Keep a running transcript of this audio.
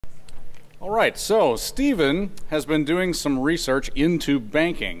All right, so Stephen has been doing some research into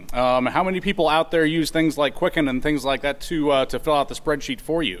banking. How many people out there use things like Quicken and things like that to fill out the spreadsheet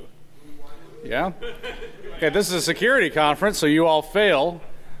for you? Yeah? Okay, this is a security conference, so you all fail.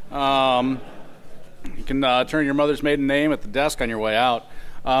 You can turn your mother's maiden name at the desk on your way out.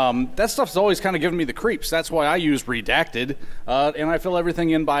 That stuff's always kind of given me the creeps. That's why I use Redacted, and I fill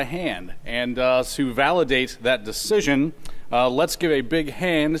everything in by hand. And to validate that decision, let's give a big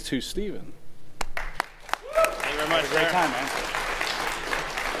hand to Stephen. Thank you very much. Great time, man.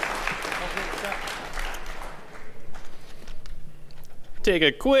 Take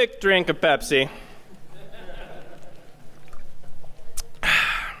a quick drink of Pepsi.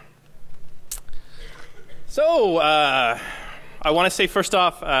 So, I want to say first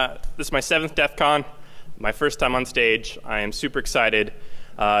off, this is my 7th DEF CON, my first time on stage. I am super excited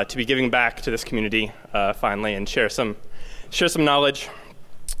to be giving back to this community finally and share some knowledge.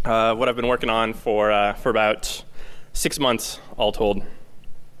 What I've been working on for about 6 months, all told.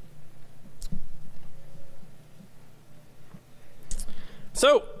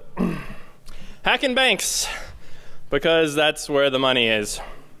 So, hacking banks, because that's where the money is.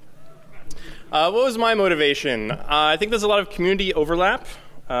 What was my motivation? I think there's a lot of community overlap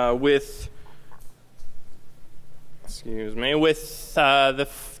with the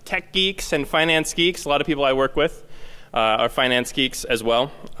tech geeks and finance geeks. A lot of people I work with are finance geeks as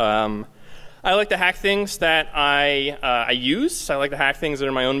well. I like to hack things that I use. I like to hack things that are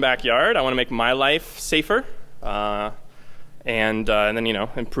in my own backyard. I want to make my life safer, and then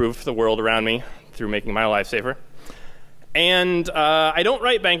improve the world around me through making my life safer. And I don't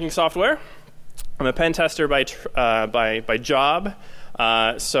write banking software. I'm a pen tester by job,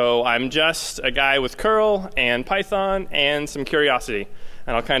 so I'm just a guy with curl and Python and some curiosity.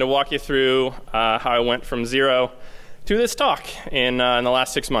 And I'll kind of walk you through how I went from 0 to this talk in the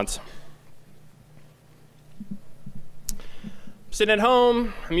last 6 months. Sitting at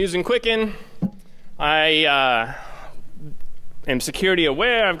home, I'm using Quicken. I am security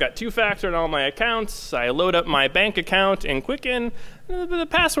aware. I've got 2-factor in all my accounts. I load up my bank account in Quicken. The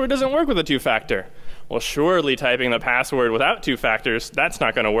password doesn't work with a 2-factor. Well, surely typing the password without 2 factors, that's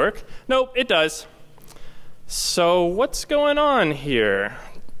not going to work. Nope, it does. So what's going on here?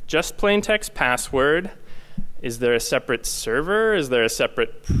 Just plain text password. Is there a separate server? Is there a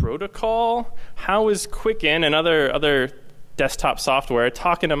separate protocol? How is Quicken and other desktop software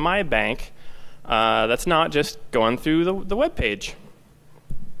talking to my bank that's not just going through the web page?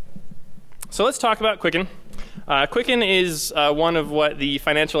 So let's talk about Quicken. Quicken is one of what the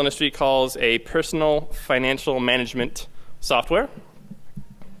financial industry calls a personal financial management software.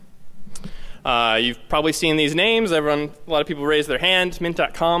 You've probably seen these names. A lot of people raise their hand.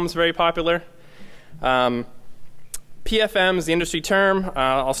 Mint.com is very popular. PFM is the industry term.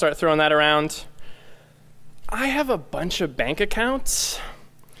 I'll start throwing that around. I have a bunch of bank accounts.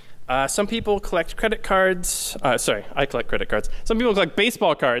 Some people collect credit cards. Sorry, I collect credit cards. Some people collect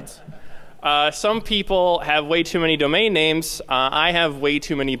baseball cards. Some people have way too many domain names. I have way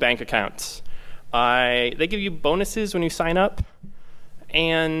too many bank accounts. They give you bonuses when you sign up,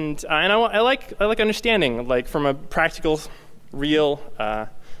 and I like understanding, like from a practical, real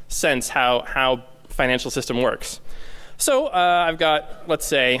sense how financial system works. So I've got, let's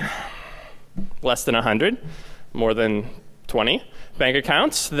say, less than 100, more than 20 bank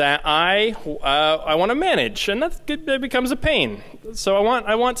accounts that I want to manage, and that becomes a pain. So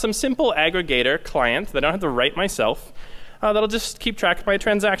I want some simple aggregator client that I don't have to write myself that'll just keep track of my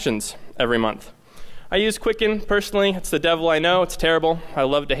transactions every month. I use Quicken personally. It's the devil, I know. It's terrible. I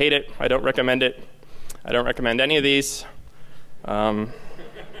love to hate it. I don't recommend it. I don't recommend any of these.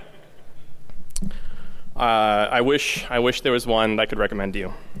 I wish there was one that I could recommend to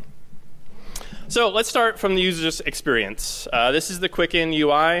you. So let's start from the user's experience. This is the Quicken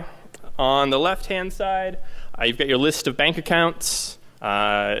UI. On the left-hand side, you've got your list of bank accounts.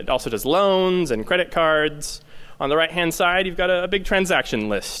 It also does loans and credit cards. On the right-hand side, you've got a big transaction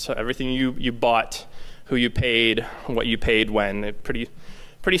list. Everything you bought, who you paid, what you paid when.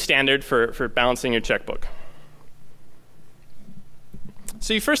 Pretty standard for balancing your checkbook.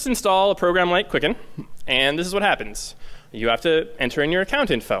 So you first install a program like Quicken, and this is what happens. You have to enter in your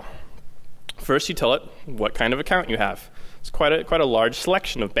account info. First, you tell it what kind of account you have. It's quite a large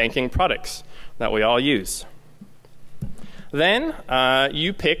selection of banking products that we all use. Then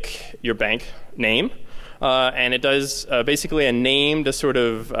you pick your bank name, and it does basically a named sort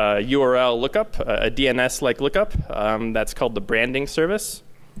of URL lookup, a DNS-like lookup. That's called the branding service.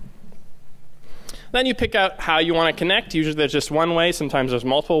 Then you pick out how you want to connect. Usually there's just one way. Sometimes there's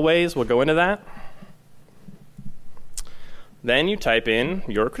multiple ways. We'll go into that. Then you type in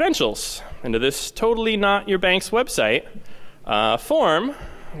your credentials. into this totally not your bank's website form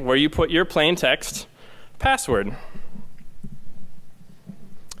where you put your plain text password.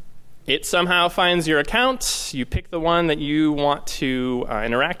 It somehow finds your account. You pick the one that you want to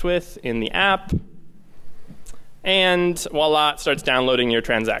interact with in the app. And voila, it starts downloading your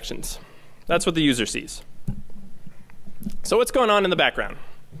transactions. That's what the user sees. So what's going on in the background?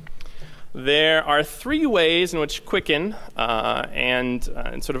 There are 3 ways in which Quicken and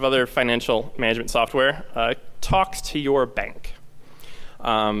sort of other financial management software talks to your bank. These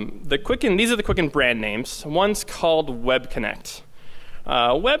are the Quicken brand names. One's called Web Connect.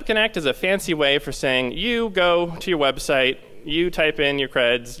 Web Connect is a fancy way for saying you go to your website, you type in your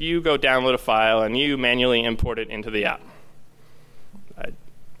creds, you go download a file, and you manually import it into the app.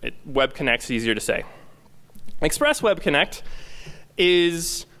 Web Connect's easier to say. Express Web Connect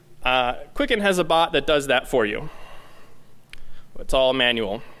is Quicken has a bot that does that for you. It's all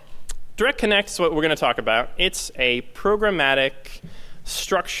manual. Direct Connect is what we're going to talk about. It's a programmatic,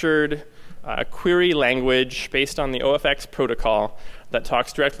 structured query language based on the OFX protocol that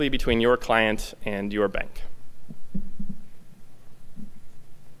talks directly between your client and your bank.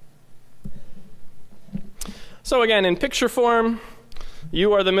 So again, in picture form,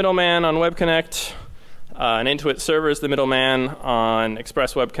 you are the middleman on Web Connect. An Intuit server is the middleman on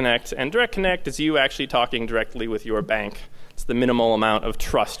Express Web Connect. And Direct Connect is you actually talking directly with your bank. It's the minimal amount of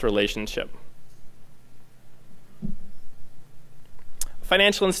trust relationship.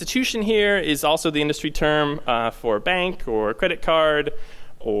 Financial institution here is also the industry term for bank or credit card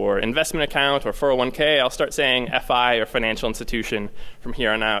or investment account or 401k. I'll start saying FI or financial institution from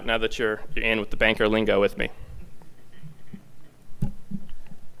here on out now that you're in with the banker lingo with me.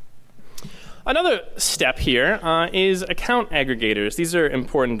 Another step here is account aggregators. These are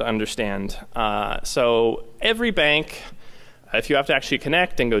important to understand. So every bank, if you have to actually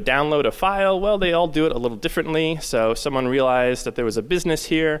connect and go download a file, well, they all do it a little differently. So someone realized that there was a business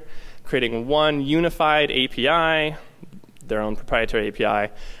here, creating one unified API, their own proprietary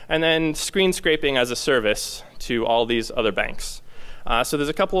API, and then screen scraping as a service to all these other banks. So there's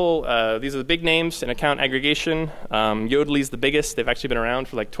a couple, these are the big names in account aggregation. Yodlee's the biggest. They've actually been around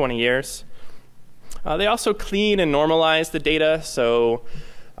for like 20 years. They also clean and normalize the data, so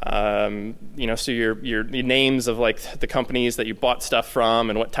so your names of like the companies that you bought stuff from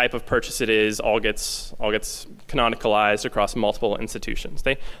and what type of purchase it is all gets canonicalized across multiple institutions.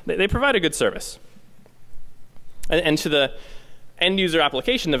 They provide a good service, and to the end user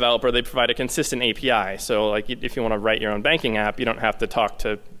application developer, they provide a consistent API. So like if you want to write your own banking app, you don't have to talk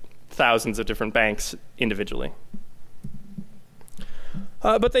to thousands of different banks individually.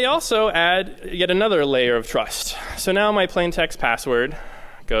 But they also add yet another layer of trust. So now my plain text password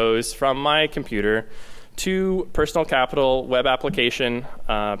goes from my computer to Personal Capital web application,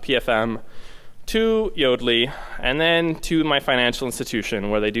 PFM, to Yodlee, and then to my financial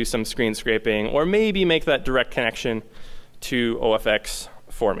institution where they do some screen scraping or maybe make that direct connection to OFX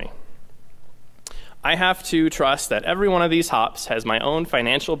for me. I have to trust that every one of these hops has my own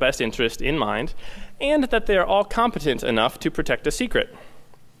financial best interest in mind and that they are all competent enough to protect a secret.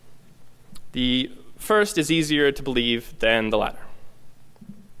 The first is easier to believe than the latter.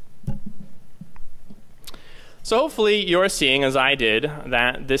 So hopefully you're seeing, as I did,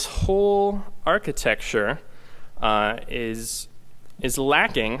 that this whole architecture is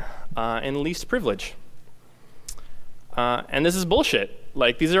lacking in least privilege. And this is bullshit.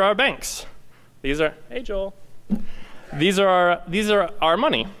 Like, these are our banks. These are, hey Joel, these are our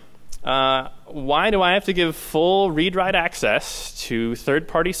money. Why do I have to give full read-write access to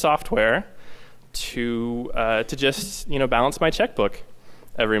third-party software to just balance my checkbook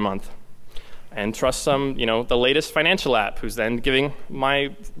every month and trust some the latest financial app who's then giving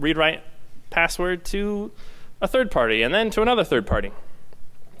my read-write password to a third party and then to another third party?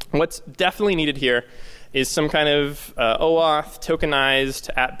 What's definitely needed here is some kind of OAuth tokenized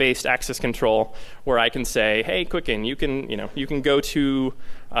app-based access control where I can say, hey, Quicken, you can go to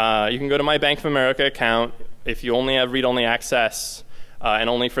my Bank of America account if you only have read-only access and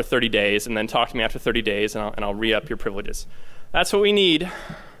only for 30 days, and then talk to me after 30 days, and I'll re-up your privileges. That's what we need.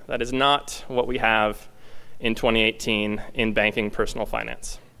 That is not what we have in 2018 in banking personal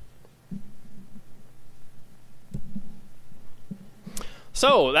finance.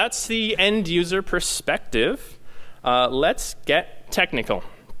 So that's the end user perspective. Let's get technical.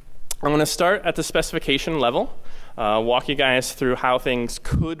 I'm going to start at the specification level, walk you guys through how things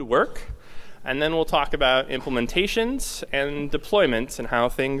could work, and then we'll talk about implementations and deployments and how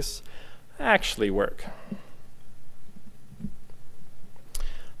things actually work.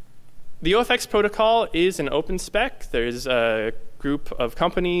 The OFX protocol is an open spec. There's group of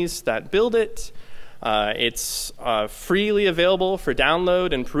companies that build it. It's freely available for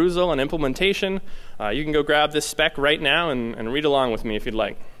download and perusal and implementation. You can go grab this spec right now and read along with me if you'd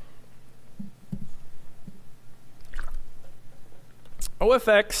like.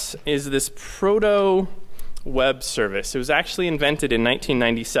 OFX is this proto web service. It was actually invented in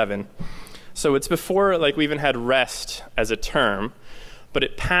 1997. So it's before we even had REST as a term, but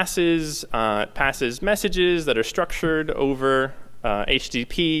it passes messages that are structured over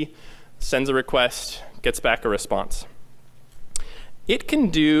HTTP, sends a request, gets back a response. It can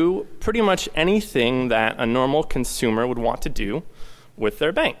do pretty much anything that a normal consumer would want to do with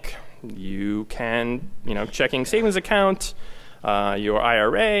their bank. You can, checking savings account, your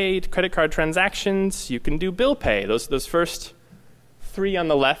IRA, credit card transactions. You can do bill pay. Those first three on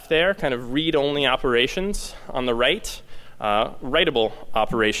the left there, kind of read-only operations. On the right, writable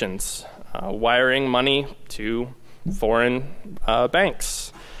operations, wiring money to foreign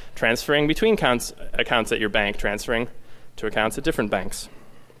banks, transferring between accounts at your bank, transferring to accounts at different banks.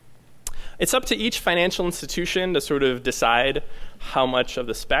 It's up to each financial institution to sort of decide how much of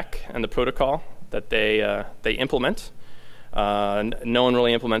the spec and the protocol that they implement. No one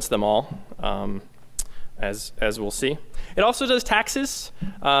really implements them all, as we'll see. It also does taxes.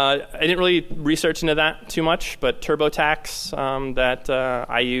 I didn't really research into that too much, but TurboTax that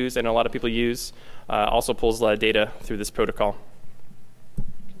I use and a lot of people use also pulls a lot of data through this protocol.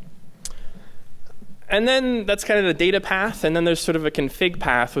 And then that's kind of the data path, and then there's sort of a config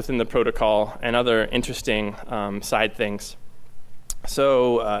path within the protocol and other interesting side things.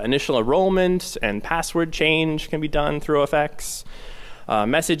 So initial enrollment and password change can be done through OFX.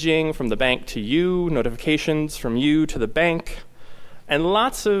 Messaging from the bank to you, notifications from you to the bank, and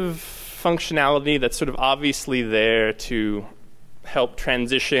lots of functionality that's sort of obviously there to help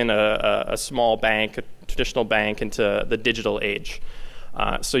transition a small bank, a traditional bank, into the digital age.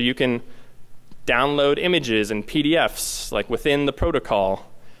 So you can download images and PDFs within the protocol,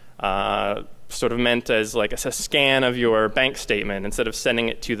 sort of meant as a scan of your bank statement instead of sending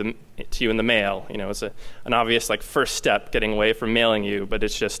it to you in the mail. It's an obvious first step getting away from mailing you, but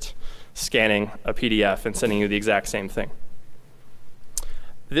it's just scanning a PDF and sending you the exact same thing.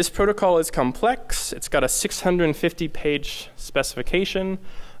 This protocol is complex. It's got a 650-page specification,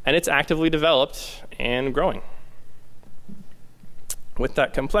 and it's actively developed and growing. With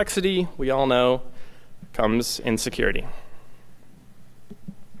that complexity, we all know, comes insecurity.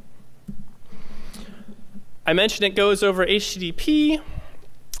 I mentioned it goes over HTTP.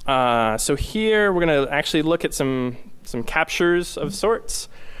 So here we're going to actually look at some captures of sorts.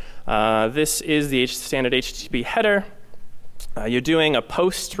 This is the standard HTTP header. You're doing a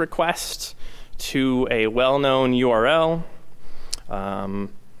post request to a well-known URL.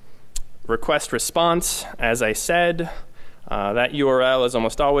 Request response, as I said, that URL is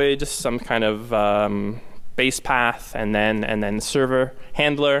almost always just some kind of base path and then server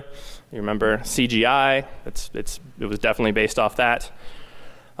handler. You remember CGI? It was definitely based off that.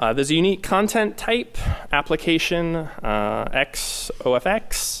 There's a unique content type, application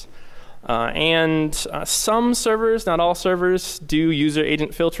XOFX, and some servers, not all servers, do user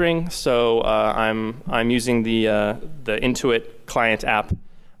agent filtering. So I'm using the Intuit client app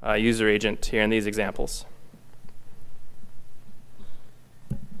user agent here in these examples.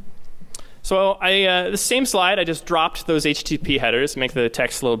 So the same slide, I just dropped those HTTP headers, make the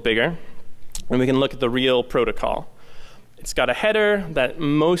text a little bigger, and we can look at the real protocol. It's got a header that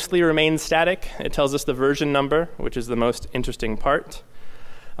mostly remains static. It tells us the version number, which is the most interesting part.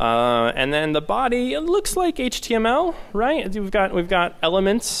 And then the body, it looks like HTML, right? We've got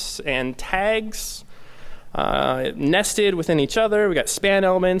elements and tags nested within each other. We've got span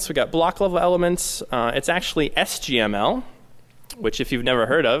elements. We've got block level elements. It's actually SGML, which if you've never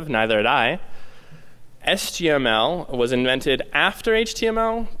heard of, neither had I. SGML was invented after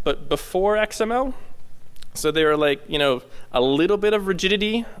HTML, but before XML. So they were a little bit of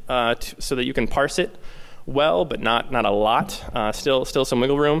rigidity so that you can parse it well, but not a lot. Still some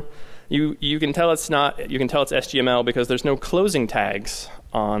wiggle room. You can tell it's SGML because there's no closing tags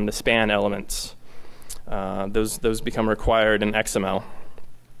on the span elements. Those become required in XML.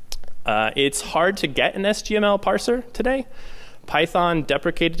 It's hard to get an SGML parser today. Python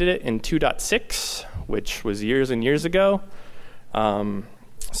deprecated it in 2.6, which was years and years ago.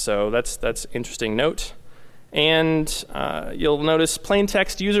 So that's interesting note. And you'll notice plain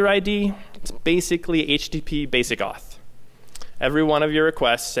text user ID. It's basically HTTP basic auth. Every one of your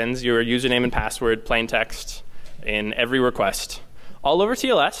requests sends your username and password plain text in every request, all over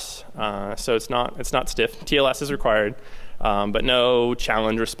TLS. So it's not stiff. TLS is required, but no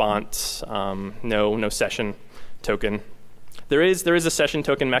challenge response, no session token There is a session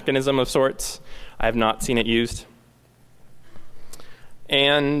token mechanism of sorts. I have not seen it used.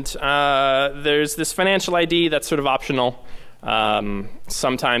 And there's this financial ID that's sort of optional.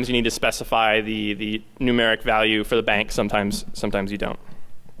 Sometimes you need to specify the numeric value for the bank. Sometimes you don't.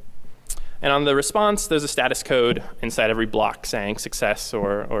 And on the response, there's a status code inside every block saying success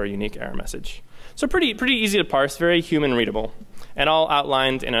or a unique error message. So pretty easy to parse, very human readable, and all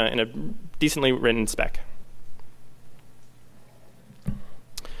outlined in a decently written spec.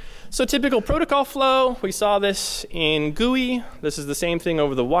 So typical protocol flow, we saw this in GUI. This is the same thing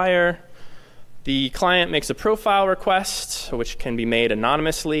over the wire. The client makes a profile request, which can be made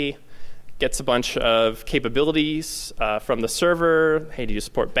anonymously, gets a bunch of capabilities from the server. Hey, do you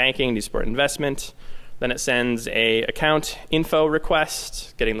support banking? Do you support investment? Then it sends a account info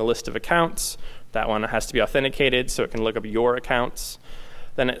request, getting the list of accounts. That one has to be authenticated so it can look up your accounts.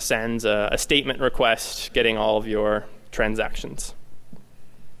 Then it sends a statement request, getting all of your transactions.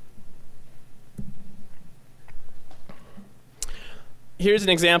 Here's an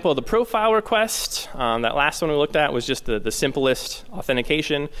example of the profile request. That last one we looked at was just the simplest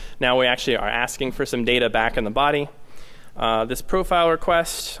authentication. Now we actually are asking for some data back in the body. This profile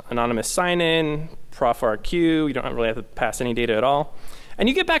request, anonymous sign-in, prof_RQ, you don't really have to pass any data at all. And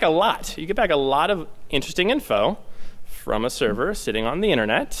you get back a lot. You get back a lot of interesting info from a server sitting on the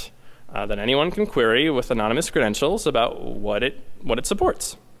internet that anyone can query with anonymous credentials about what it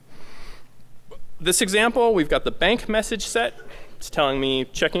supports. This example, we've got the bank message set. It's telling me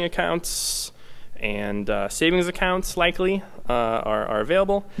checking accounts and savings accounts likely are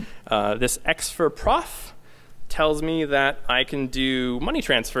available. This X for prof tells me that I can do money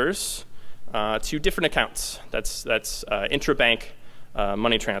transfers to different accounts. That's intrabank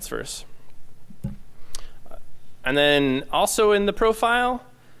money transfers. And then also in the profile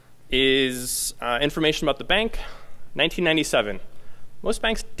is information about the bank. 1997. Most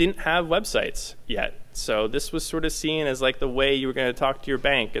banks didn't have websites yet. So this was sort of seen as like the way you were going to talk to your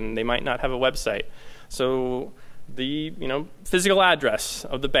bank, and they might not have a website. So the physical address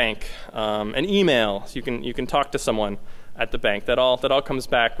of the bank, an email, so you can talk to someone at the bank. That all comes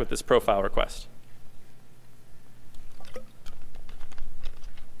back with this profile request.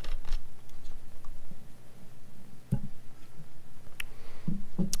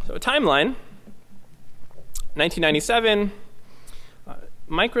 So a timeline. 1997.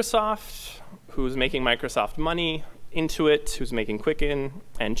 Microsoft, who's making Microsoft money, Intuit, who's making Quicken,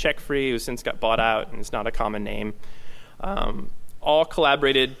 and CheckFree, who since got bought out and is not a common name, all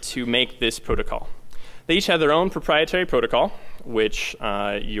collaborated to make this protocol. They each had their own proprietary protocol, which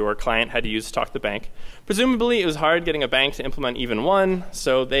your client had to use to talk to the bank. Presumably, it was hard getting a bank to implement even one,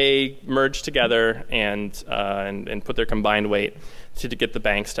 so they merged together and put their combined weight to get the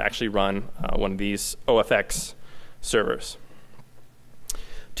banks to actually run one of these OFX servers.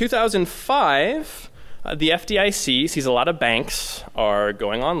 2005, the FDIC sees a lot of banks are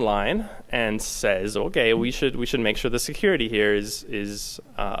going online and says, okay, we should make sure the security here is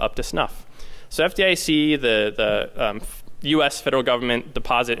up to snuff. So FDIC, the U.S. federal government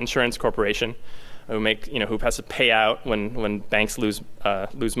deposit insurance corporation, who has to pay out when banks lose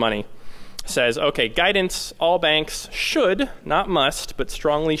money, says, okay, guidance, all banks should, not must, but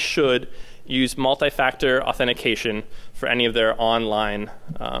strongly should use multi-factor authentication for any of their online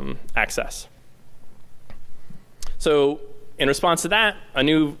access. So in response to that, a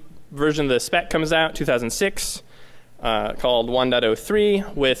new version of the spec comes out, 2006, called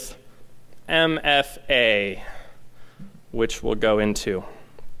 1.03 with MFA, which we'll go into.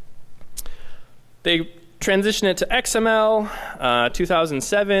 They transition it to XML,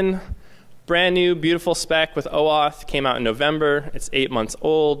 2007. Brand new, beautiful spec with OAuth, came out in November. It's 8 months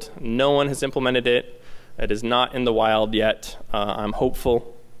old. No one has implemented it. It is not in the wild yet. I'm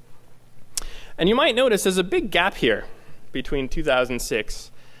hopeful. And you might notice there's a big gap here between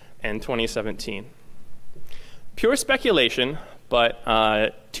 2006 and 2017. Pure speculation, but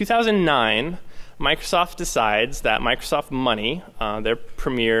 2009, Microsoft decides that Microsoft Money, their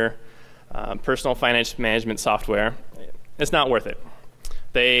premier personal finance management software, is not worth it.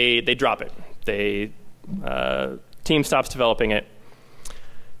 They drop it. Team stops developing it.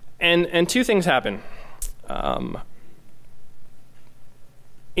 And two things happen.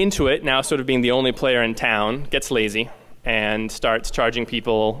 Intuit, now sort of being the only player in town, gets lazy and starts charging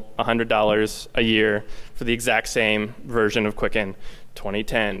people $100 a year for the exact same version of Quicken.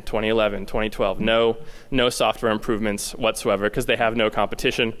 2010, 2011, 2012. No software improvements whatsoever because they have no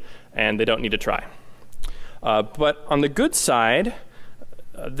competition and they don't need to try. But on the good side,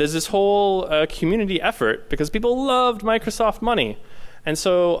 there's this whole community effort because people loved Microsoft Money. And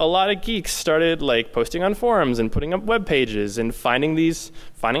so a lot of geeks started like posting on forums and putting up web pages and finding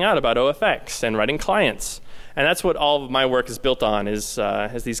out about OFX and writing clients. And that's what all of my work is built on, is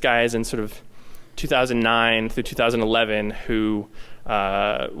these guys in sort of 2009 through 2011 who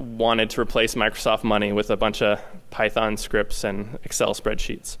wanted to replace Microsoft Money with a bunch of Python scripts and Excel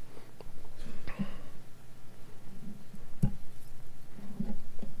spreadsheets.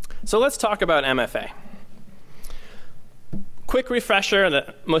 So let's talk about MFA. Quick refresher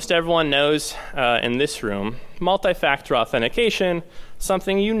that most everyone knows in this room: multi-factor authentication,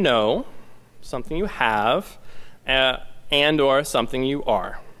 something you know, something you have, and or something you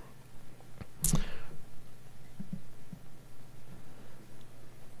are.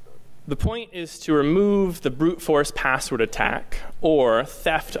 The point is to remove the brute force password attack or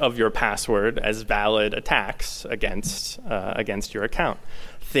theft of your password as valid attacks against your account.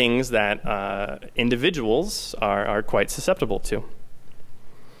 Things that individuals are quite susceptible to.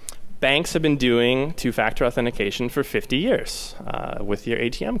 Banks have been doing two-factor authentication for 50 years with your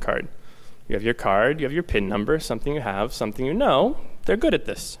ATM card. You have your card, you have your PIN number, something you have, something you know. They're good at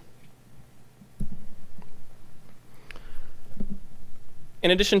this. In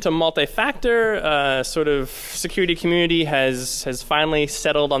addition to multi-factor, sort of security community has finally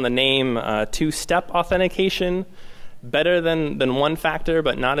settled on the name two-step authentication. Better than one factor,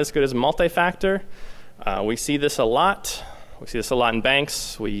 but not as good as multi-factor. We see this a lot. We see this a lot in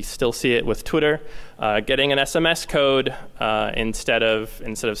banks. We still see it with Twitter. Getting an SMS code instead of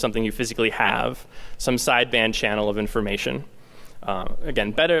something you physically have, some sideband channel of information.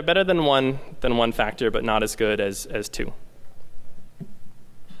 Again, better than one factor, but not as good as two.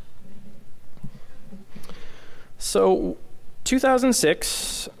 So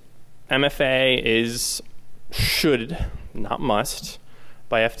 2006, MFA should, not must,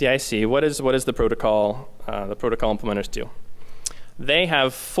 by FDIC. What is the protocol implementers do? They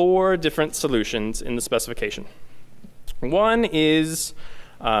have 4 different solutions in the specification. One is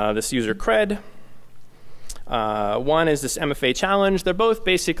this user cred. One is this MFA challenge. They're both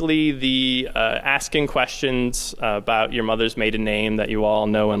basically the asking questions about your mother's maiden name that you all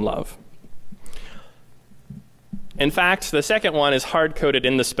know and love. In fact, the second one is hard-coded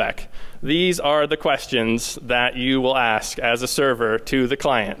in the spec. These are the questions that you will ask as a server to the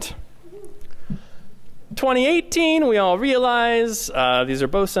client. 2018, we all realize these are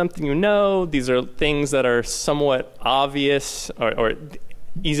both something you know. These are things that are somewhat obvious or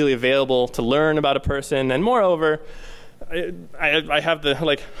easily available to learn about a person. And moreover, I have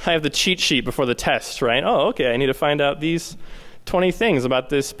the cheat sheet before the test, right? Oh, okay, I need to find out these 20 things about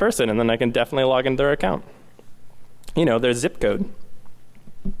this person, and then I can definitely log into their account. You know, their zip code.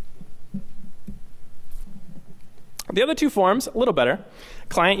 The other 2 forms, a little better.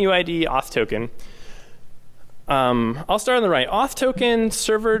 Client UID, auth token. I'll start on the right. Auth token,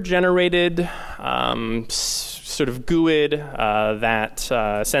 server-generated, sort of GUID that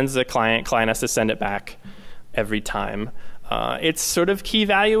sends the client. Client has to send it back every time. It's sort of key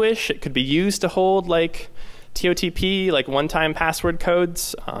value-ish. It could be used to hold like TOTP, like one-time password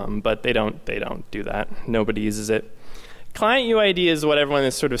codes, but they don't do that. Nobody uses it. Client UID is what everyone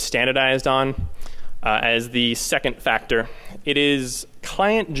is sort of standardized on as the second factor. It is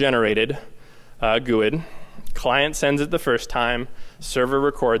client-generated GUID. Client sends it the first time. Server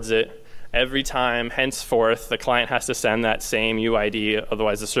records it. Every time, henceforth, the client has to send that same UID,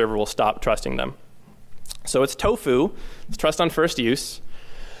 otherwise the server will stop trusting them. So it's tofu. It's trust on first use.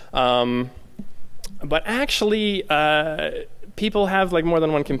 But actually, people have like more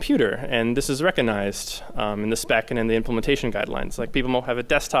than one computer, and this is recognized in the spec and in the implementation guidelines. Like people will have a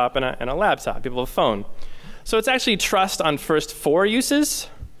desktop and a laptop. People have a phone. So it's actually trust on first 4 uses.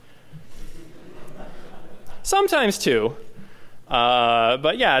 Sometimes 2.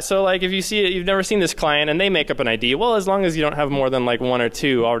 But yeah, so like if you see it, you've never seen this client and they make up an ID. Well, as long as you don't have more than like 1 or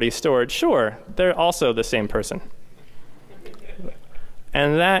 2 already stored, sure, they're also the same person.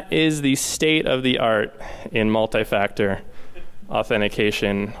 And that is the state of the art in multi-factor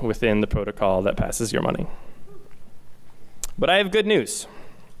authentication within the protocol that passes your money. But I have good news,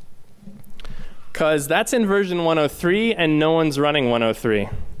 because that's in version 103 and no one's running 103.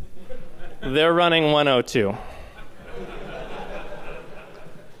 They're running 102.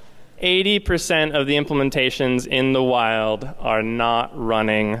 80% of the implementations in the wild are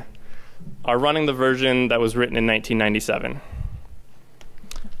running the version that was written in 1997.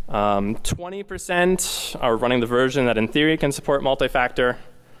 20% are running the version that in theory can support multi-factor,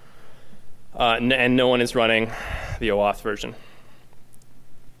 and no one is running the OAuth version.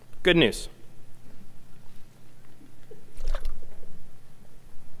 Good news.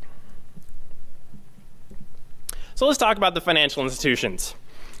 So let's talk about the financial institutions,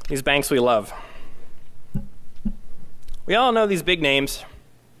 these banks we love. We all know these big names.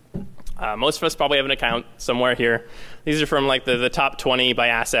 Most of us probably have an account somewhere here. These are from like the top 20 by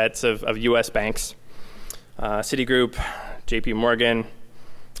assets of US banks. Citigroup, JP Morgan,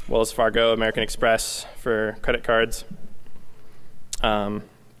 Wells Fargo, American Express for credit cards.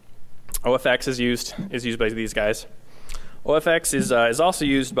 OFX is used by these guys. OFX is also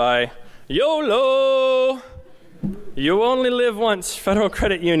used by YOLO! You only live once, Federal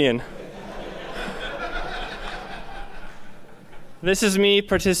Credit Union. This is me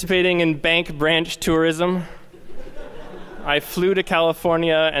participating in bank branch tourism. I flew to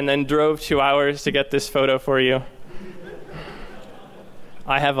California and then drove 2 hours to get this photo for you.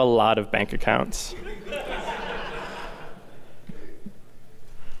 I have a lot of bank accounts.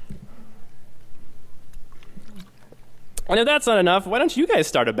 And if that's not enough, why don't you guys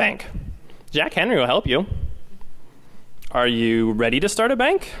start a bank? Jack Henry will help you. Are you ready to start a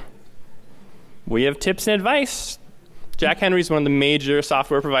bank? We have tips and advice. Jack Henry is one of the major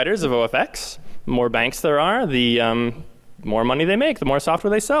software providers of OFX. The more banks there are, the more money they make, the more software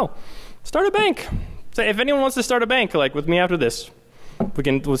they sell. Start a bank. So if anyone wants to start a bank, like with me after this,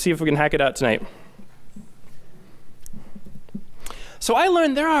 we'll see if we can hack it out tonight. So I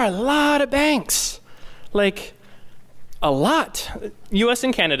learned there are a lot of banks, like a lot. US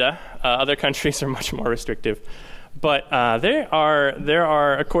and Canada, other countries are much more restrictive. But there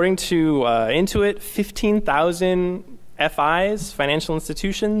are, according to Intuit, 15,000 FIs, financial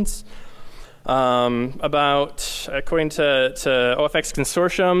institutions. According to OFX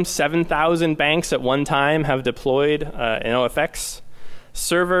Consortium, 7,000 banks at one time have deployed an OFX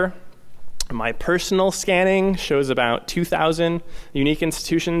server. My personal scanning shows about 2,000 unique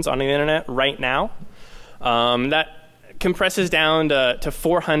institutions on the internet right now. That compresses down to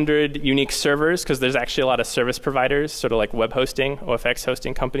 400 unique servers, because there's actually a lot of service providers, sort of like web hosting, OFX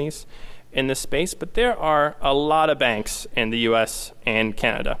hosting companies in this space. But there are a lot of banks in the US and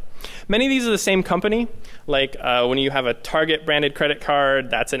Canada. Many of these are the same company. Like when you have a Target branded credit card,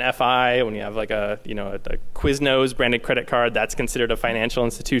 that's an FI. When you have like a Quiznos branded credit card, that's considered a financial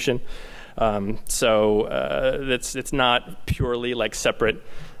institution. So it's not purely like separate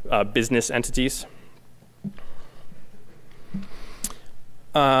business entities.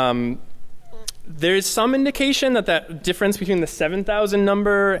 There's some indication that difference between the 7,000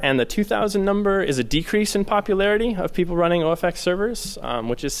 number and the 2,000 number is a decrease in popularity of people running OFX servers,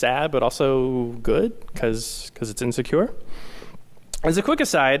 which is sad, but also good because it's insecure. As a quick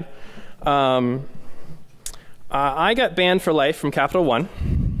aside, I got banned for life from Capital One.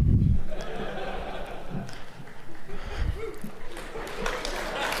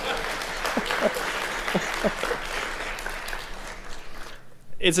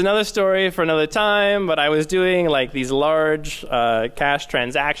 It's another story for another time, but I was doing like these large cash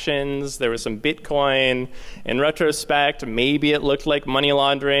transactions. There was some Bitcoin. In retrospect, maybe it looked like money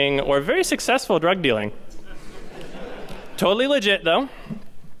laundering or very successful drug dealing. Totally legit, though.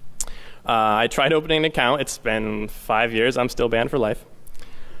 I tried opening an account. It's been 5 years. I'm still banned for life.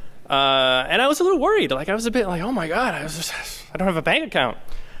 And I was a little worried. Like I was a bit like, oh my God, I don't have a bank account.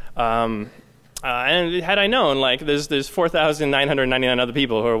 And had I known, like, there's 4,999 other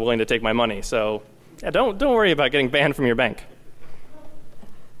people who are willing to take my money. So yeah, don't worry about getting banned from your bank.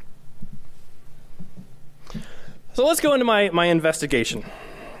 So let's go into my investigation.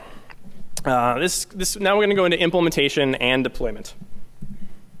 Now we're going to go into implementation and deployment.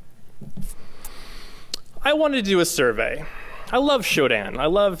 I wanted to do a survey. I love Shodan. I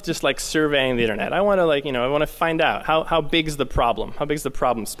love just like surveying the internet. I want to I want to find out how big's the problem? How big's the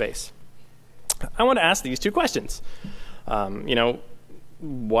problem space? I want to ask these two questions.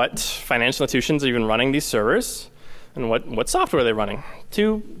 What financial institutions are even running these servers, and what software are they running?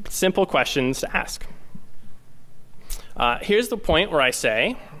 Two simple questions to ask. Here's the point where I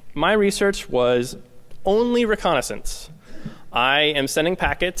say my research was only reconnaissance. I am sending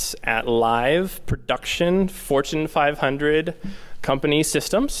packets at live production Fortune 500 company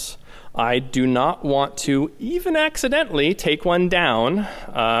systems. I do not want to even accidentally take one down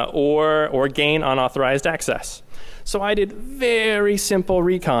or gain unauthorized access. So I did very simple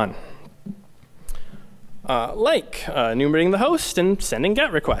recon, like enumerating the host and sending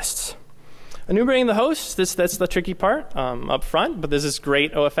GET requests. Enumerating the host, that's the tricky part up front, but there's this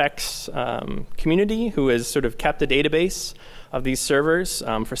great OFX community who has sort of kept a database of these servers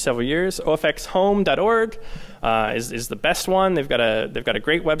for several years. OFXhome.org is the best one. They've got a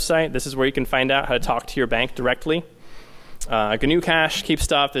great website. This is where you can find out how to talk to your bank directly. GnuCash keeps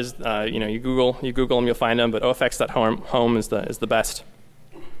stuff. There's you Google them, you'll find them. But OFX.home is the best.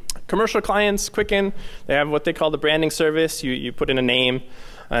 Commercial clients, Quicken, they have what they call the branding service. You put in a name,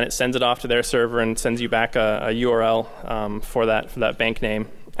 and it sends it off to their server and sends you back a URL for that bank name.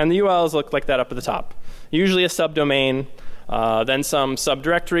 And the URLs look like that up at the top. Usually a subdomain, then some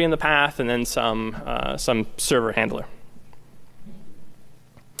subdirectory in the path, and then some server handler.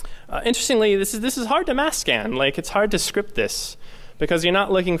 Interestingly, this is hard to mass scan. Like, it's hard to script this because you're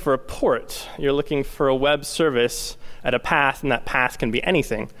not looking for a port. You're looking for a web service at a path, and that path can be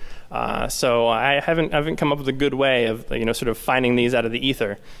anything. So I haven't come up with a good way of sort of finding these out of the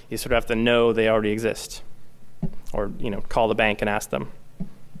ether. You sort of have to know they already exist, or call the bank and ask them.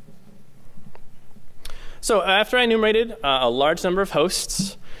 So after I enumerated a large number of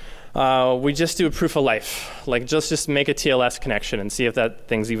hosts, we just do a proof of life. Like just make a TLS connection and see if that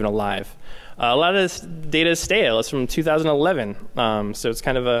thing's even alive. A lot of this data is stale. It's from 2011. So it's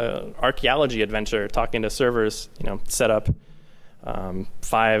kind of an archaeology adventure, talking to servers set up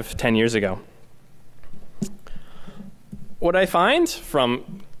 5-10 years ago. What I find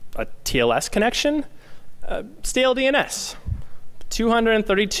from a TLS connection, stale DNS.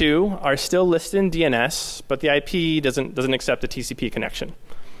 232 are still listed in DNS, but the IP doesn't accept a TCP connection.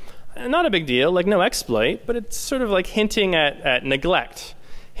 Not a big deal, like no exploit, but it's sort of like hinting at neglect,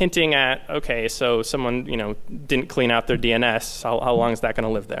 hinting at, okay, so someone didn't clean out their DNS. How long is that going to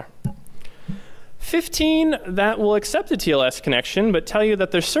live there? 15 that will accept a TLS connection, but tell you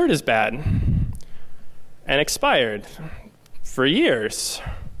that their cert is bad and expired for years.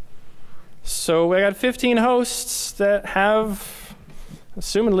 So I got 15 hosts that have,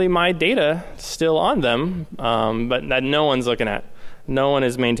 assumedly, my data still on them, but that no one's looking at. No one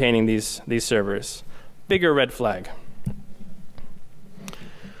is maintaining these servers. Bigger red flag.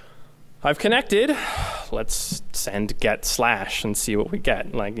 I've connected. Let's send get slash and see what we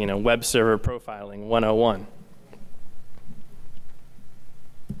get. Like, web server profiling 101.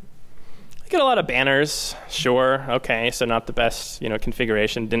 I get a lot of banners. Sure, okay, so not the best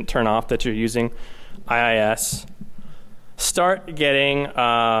configuration. Didn't turn off that you're using IIS. Start getting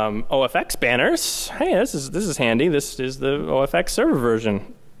OFX banners. Hey, this is handy. This is the OFX server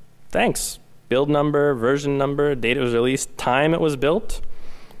version. Thanks. Build number, version number, date it was released, time it was built.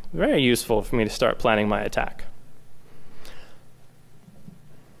 Very useful for me to start planning my attack.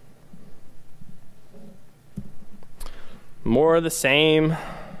 More of the same.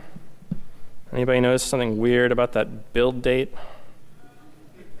 Anybody notice something weird about that build date?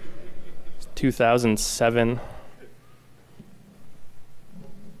 It's 2007.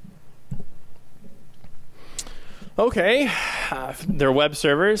 Okay, they're web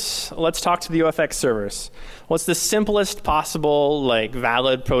servers. Let's talk to the OFX servers. What's the simplest possible,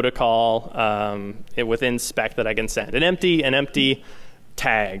 valid protocol within spec that I can send? An empty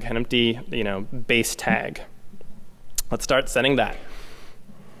tag, an empty, base tag. Let's start sending that.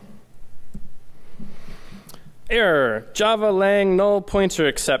 Error, Java lang null pointer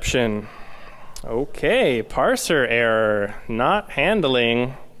exception. Okay, parser error, not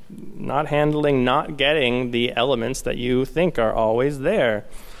getting the elements that you think are always there.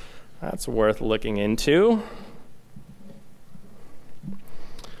 That's worth looking into.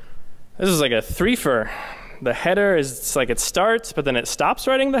 This is like a threefer. The header is like it starts, but then it stops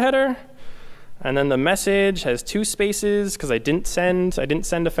writing the header. And then the message has 2 spaces because I didn't send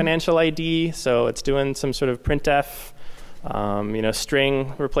a financial ID, so it's doing some sort of printf,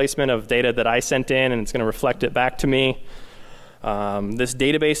 string replacement of data that I sent in, and it's going to reflect it back to me. This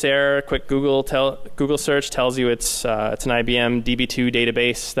database error, quick Google search tells you it's an IBM DB2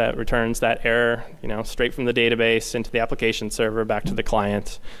 database that returns that error, straight from the database into the application server back to the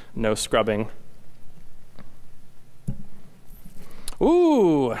client. No scrubbing.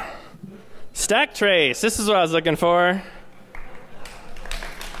 Ooh, stack trace. This is what I was looking for.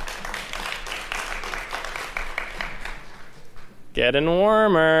 Getting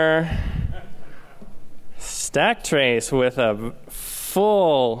warmer. Stack trace with a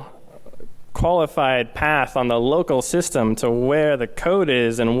full qualified path on the local system to where the code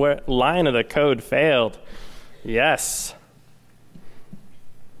is and what line of the code failed. Yes.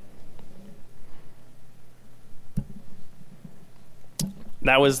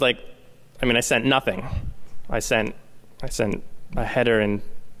 That was I sent nothing. I sent a header in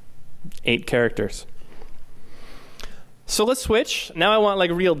 8 characters. So let's switch. Now I want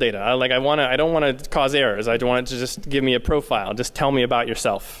real data. I don't want to cause errors. I want it to just give me a profile. Just tell me about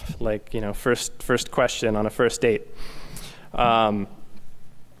yourself. First question on a first date.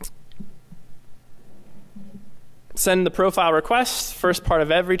 Send the profile request, first part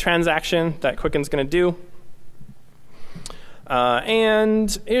of every transaction that Quicken's going to do.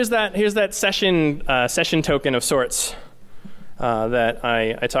 And here's that session token of sorts. that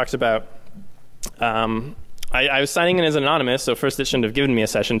I talked about. I was signing in as anonymous, so first it shouldn't have given me a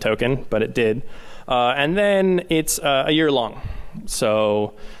session token, but it did. And then it's a year long.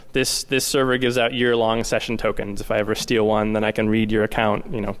 So this server gives out year-long session tokens. If I ever steal one, then I can read your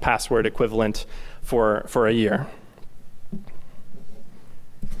account, password equivalent for a year.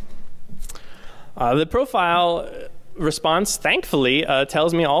 The profile response, thankfully,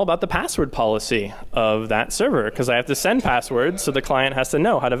 tells me all about the password policy of that server, because I have to send passwords, so the client has to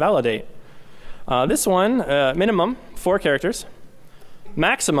know how to validate. This one, minimum, 4 characters.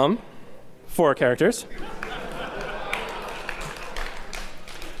 Maximum, 4 characters.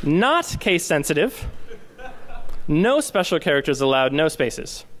 Not case sensitive. No special characters allowed, no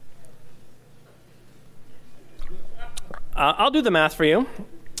spaces. I'll do the math for you.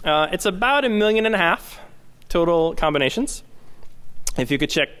 It's about 1.5 million total combinations. If you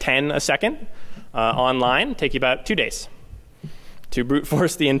could check 10 a second online, take you about 2 days to brute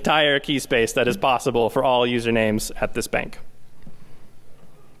force the entire key space that is possible for all usernames at this bank.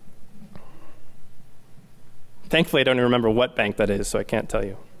 Thankfully, I don't even remember what bank that is, so I can't tell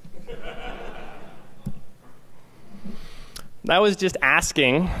you. That was just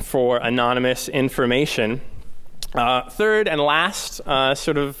asking for anonymous information. Third and last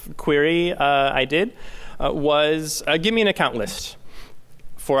sort of query I did was give me an account list.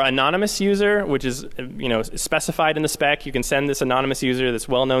 For anonymous user, which is specified in the spec, you can send this anonymous user this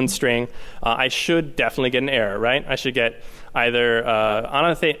well-known string. I should definitely get an error, right? I should get either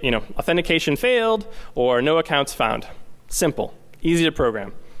authentication failed or no accounts found. Simple, easy to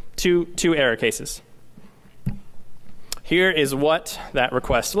program. Two error cases. Here is what that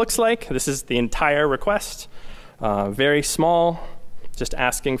request looks like. This is the entire request. Very small, just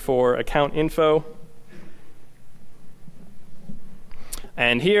asking for account info.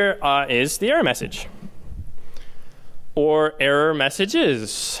 And here is the error message, or error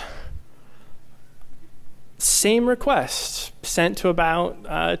messages. Same request sent to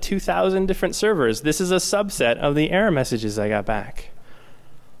about 2,000 different servers. This is a subset of the error messages I got back.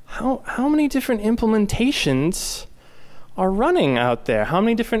 How many different implementations are running out there? How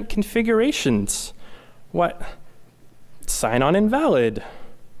many different configurations? What? Sign on invalid.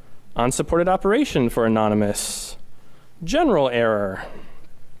 Unsupported operation for anonymous. General error.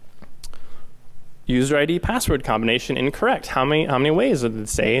 User ID password combination incorrect. How many ways did it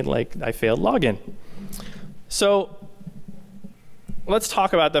say, like, I failed login? So let's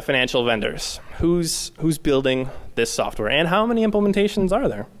talk about the financial vendors. Who's building this software, and how many implementations are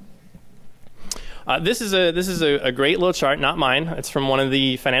there? This is a great little chart, not mine. It's from one of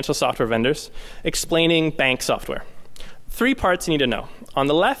the financial software vendors, explaining bank software. 3 parts you need to know. On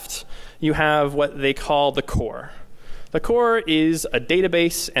the left, you have what they call the core. The core is a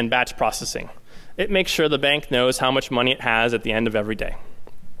database and batch processing. It makes sure the bank knows how much money it has at the end of every day.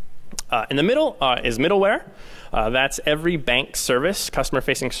 In the middle is middleware. That's every bank service,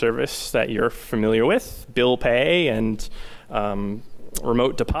 customer-facing service that you're familiar with, bill pay and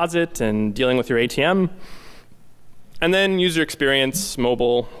remote deposit and dealing with your ATM. And then user experience,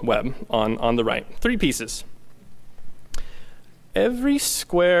 mobile, web on the right. 3 pieces. Every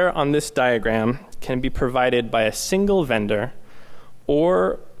square on this diagram can be provided by a single vendor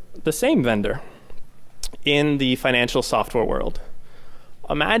or the same vendor in the financial software world.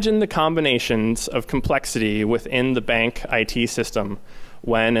 Imagine the combinations of complexity within the bank IT system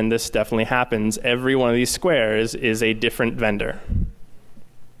when, and this definitely happens, every one of these squares is a different vendor.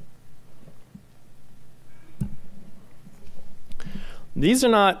 These are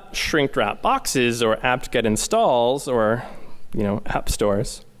not shrink wrap boxes or apt-get installs or app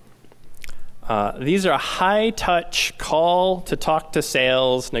stores. These are high-touch call to talk to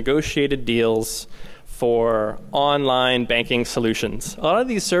sales, negotiated deals for online banking solutions. A lot of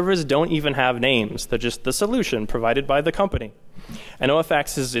these servers don't even have names. They're just the solution provided by the company. And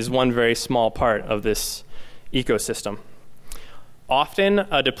OFX is one very small part of this ecosystem. Often,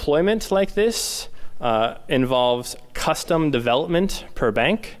 a deployment like this involves custom development per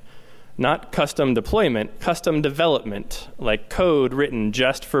bank. Not custom deployment, custom development, like code written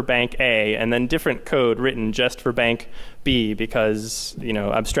just for bank A and then different code written just for bank B because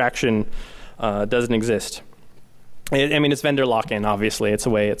abstraction doesn't exist. I mean, it's vendor lock-in. Obviously, it's a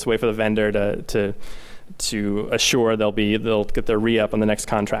way for the vendor to assure they'll get their re-up on the next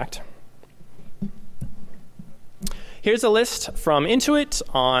contract. Here's a list from Intuit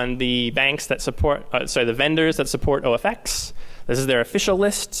on the banks that support, the vendors that support OFX. This is their official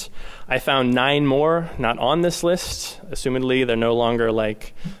list. I found 9 more not on this list. Assumedly, they're no longer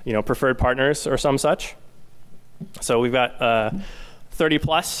preferred partners or some such. So we've got 30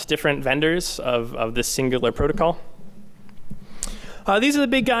 plus different vendors of this singular protocol. These are the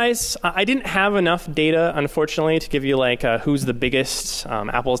big guys. I didn't have enough data, unfortunately, to give you like who's the biggest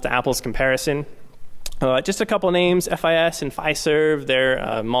apples to apples comparison. Just a couple names: FIS and Fiserv.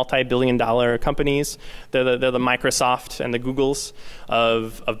 They're multi-billion-dollar companies. They're the Microsoft and the Googles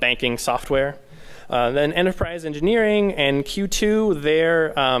of banking software. Then Enterprise Engineering and Q2,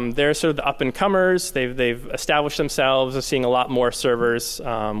 they're sort of the up-and-comers. They've established themselves as seeing a lot more servers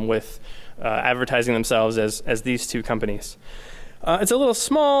with advertising themselves as these two companies. It's a little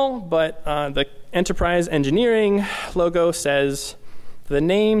small, but the Enterprise Engineering logo says, "The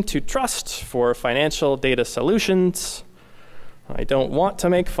name to trust for financial data solutions." I don't want to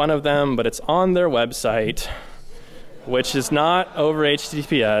make fun of them, but it's on their website, which is not over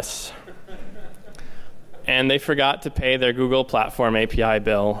HTTPS. And they forgot to pay their Google Platform API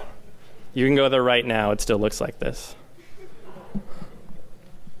bill. You can go there right now. It still looks like this.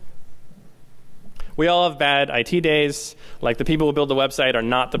 We all have bad IT days. Like, the people who build the website are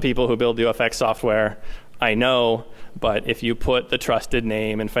not the people who build the OFX software. I know, but if you put the trusted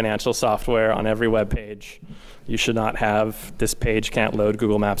name in financial software on every web page, you should not have "this page can't load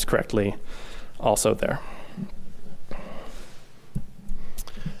Google Maps correctly" also there.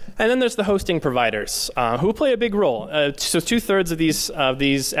 And then there's the hosting providers, who play a big role. So 2/3 of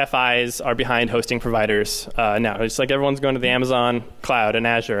these FIs are behind hosting providers now. It's like everyone's going to the Amazon cloud and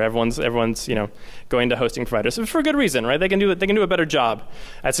Azure. Everyone's going to hosting providers for a good reason, right? They can do a better job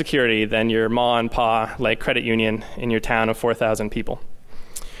at security than your ma and pa like credit union in your town of 4,000 people.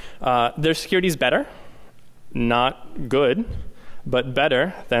 Their security is better, not good, but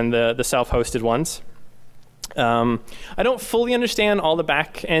better than the self-hosted ones. I don't fully understand all the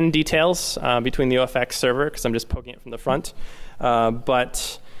back-end details between the OFX server because I'm just poking it from the front.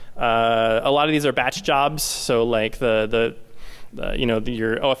 But a lot of these are batch jobs. So like your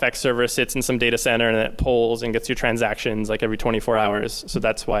OFX server sits in some data center and it pulls and gets your transactions like every 24 hours. So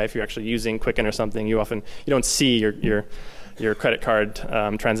that's why if you're actually using Quicken or something, you don't see your credit card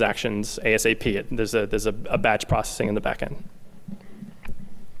transactions ASAP. There's a batch processing in the back end.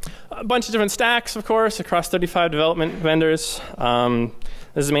 A bunch of different stacks, of course, across 35 development vendors.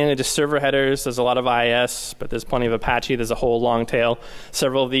 This is mainly just server headers. There's a lot of IIS, but there's plenty of Apache. There's a whole long tail.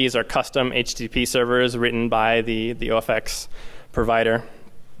 Several of these are custom HTTP servers written by the OFX provider.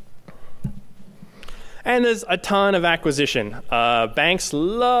 And there's a ton of acquisition. Banks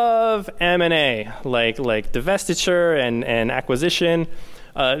love M&A, like divestiture and acquisition.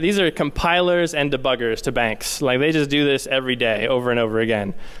 These are compilers and debuggers to banks. Like, they just do this every day, over and over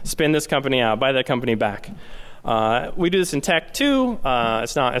again. Spin this company out, buy that company back. We do this in tech too.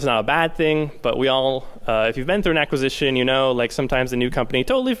 It's not a bad thing, but we all, if you've been through an acquisition, you know, like sometimes the new company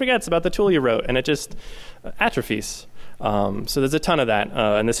totally forgets about the tool you wrote, and it just atrophies. So there's a ton of that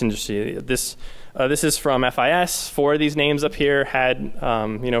in this industry. This is from FIS. 4 of these names up here had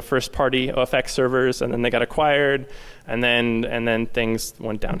first-party OFX servers, and then they got acquired, and then things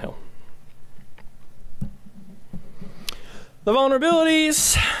went downhill. The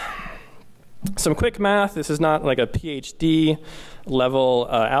vulnerabilities. Some quick math. This is not like a PhD level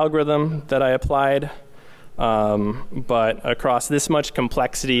algorithm that I applied, but across this much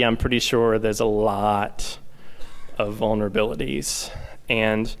complexity, I'm pretty sure there's a lot of vulnerabilities.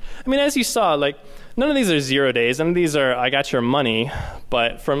 And I mean, as you saw, like, none of these are 0 days. None of these are "I got your money."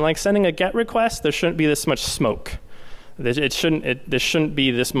 But from like sending a GET request, there shouldn't be this much smoke. There shouldn't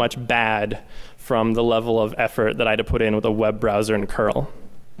be this much bad from the level of effort that I had to put in with a web browser and curl.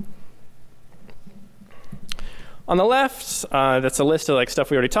 On the left, that's a list of like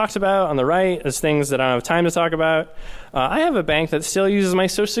stuff we already talked about. On the right is things that I don't have time to talk about. I have a bank that still uses my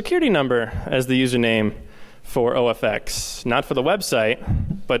social security number as the username for OFX. Not for the website,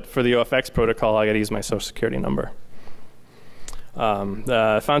 but for the OFX protocol, I got to use my social security number.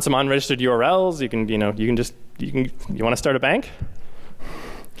 Found some unregistered URLs. You want to start a bank?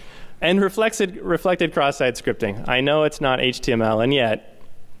 And reflected cross-site scripting. I know it's not HTML, and yet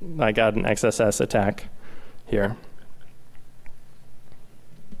I got an XSS attack here.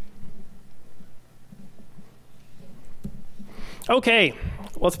 Okay,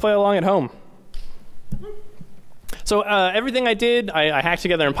 let's play along at home. So everything I did, I hacked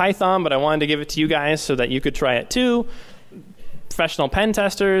together in Python, but I wanted to give it to you guys so that you could try it too. Professional pen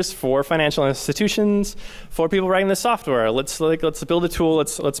testers, for financial institutions, for people writing the software. Let's build a tool.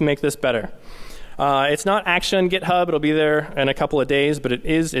 Let's make this better. It's not actually on GitHub. It'll be there in a couple of days, but it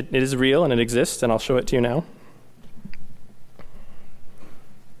is real and it exists, and I'll show it to you now.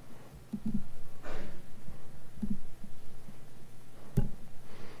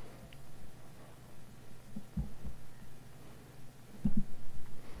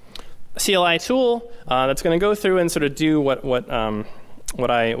 CLI tool that's going to go through and sort of do what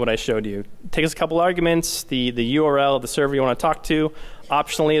I showed you. It takes a couple arguments, the URL of the server you want to talk to,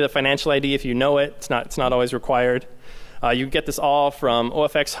 optionally the financial ID if you know it. It's not always required. You get this all from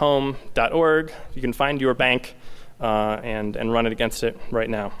ofxhome.org. You can find your bank and run it against it right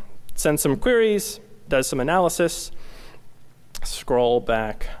now. Send some queries, does some analysis, scroll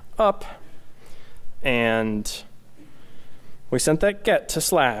back up, and we sent that get to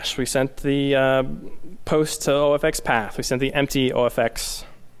slash. We sent the post to OFX path. We sent the empty OFX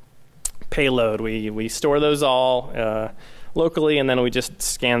payload. We store those all locally, and then we just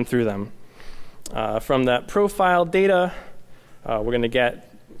scan through them. From that profile data, we're going to get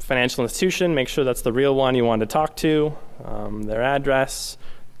financial institution, make sure that's the real one you want to talk to, their address,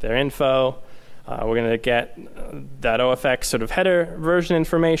 their info. We're going to get that OFX sort of header version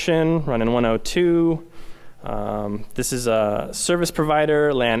information, running 102. This is a service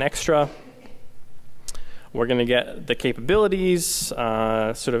provider, LAN extra. We're going to get the capabilities sort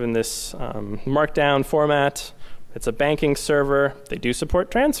of in this markdown format. It's a banking server. They do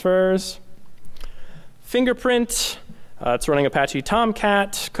support transfers. Fingerprint, it's running Apache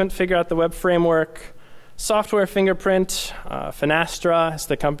Tomcat. Couldn't figure out the web framework. Software fingerprint, Finastra is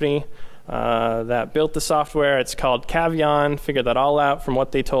the company that built the software. It's called Cavion. Figured that all out from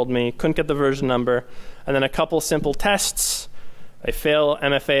what they told me. Couldn't get the version number. And then a couple simple tests. They fail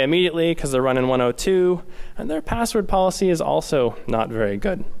MFA immediately because they're running 102. And their password policy is also not very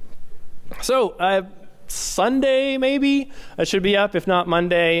good. So Sunday, maybe, it should be up. If not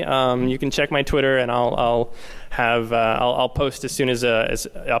Monday, you can check my Twitter, and I'll post as soon as it's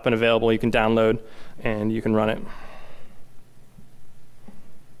up and available. You can download, and you can run it.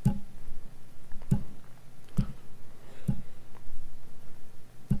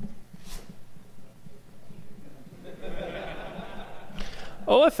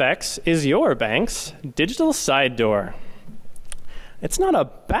 OFX is your bank's digital side door. It's not a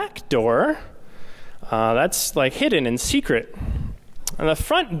back door. That's like hidden and secret. And the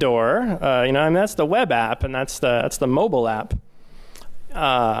front door, that's the web app, and that's the mobile app.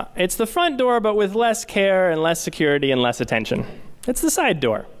 It's the front door, but with less care and less security and less attention. It's the side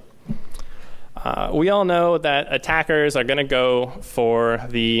door. We all know that attackers are going to go for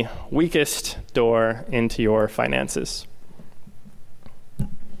the weakest door into your finances.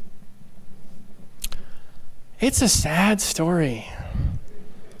 It's a sad story.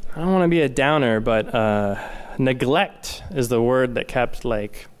 I don't want to be a downer, but neglect is the word that kept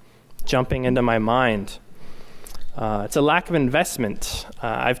jumping into my mind. It's a lack of investment.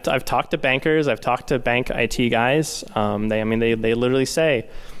 I've talked to bankers. I've talked to bank IT guys. They literally say,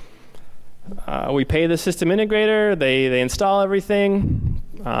 we pay the system integrator. They install everything.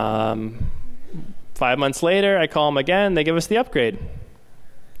 5 months later, I call them again. They give us the upgrade.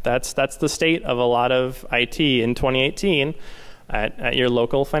 That's the state of a lot of IT in 2018 at your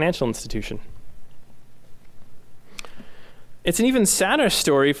local financial institution. It's an even sadder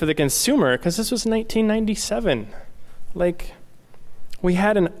story for the consumer because this was 1997. We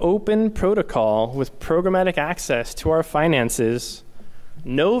had an open protocol with programmatic access to our finances,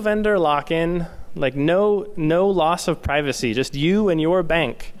 no vendor lock-in, no loss of privacy, just you and your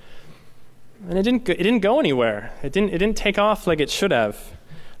bank. And it didn't go anywhere. It didn't take off like it should have.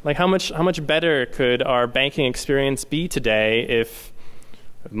 How much better could our banking experience be today if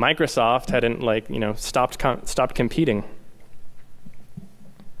Microsoft hadn't stopped competing?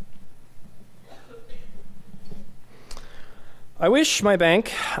 I wish my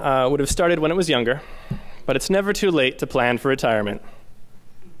bank would have started when it was younger, but it's never too late to plan for retirement.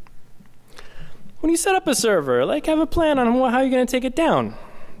 When you set up a server, have a plan on how you're going to take it down.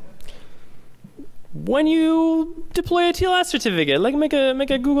 When you deploy a TLS certificate, make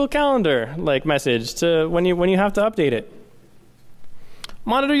a Google Calendar message to when you have to update it.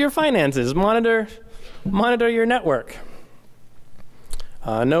 Monitor your finances. Monitor your network.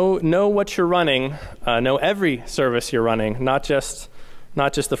 Know what you're running. Know every service you're running, not just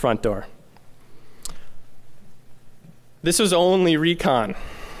the front door. This was only recon.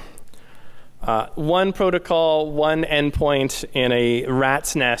 One protocol, one endpoint in a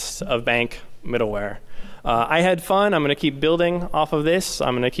rat's nest of bank middleware. I had fun. I'm going to keep building off of this.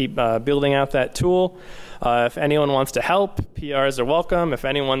 I'm going to keep building out that tool. If anyone wants to help, PRs are welcome. If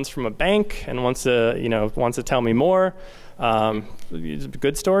anyone's from a bank and wants to tell me more,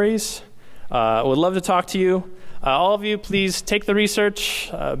 good stories, would love to talk to you. All of you, please take the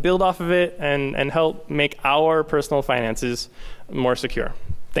research, build off of it, and help make our personal finances more secure.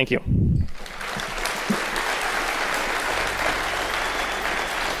 Thank you.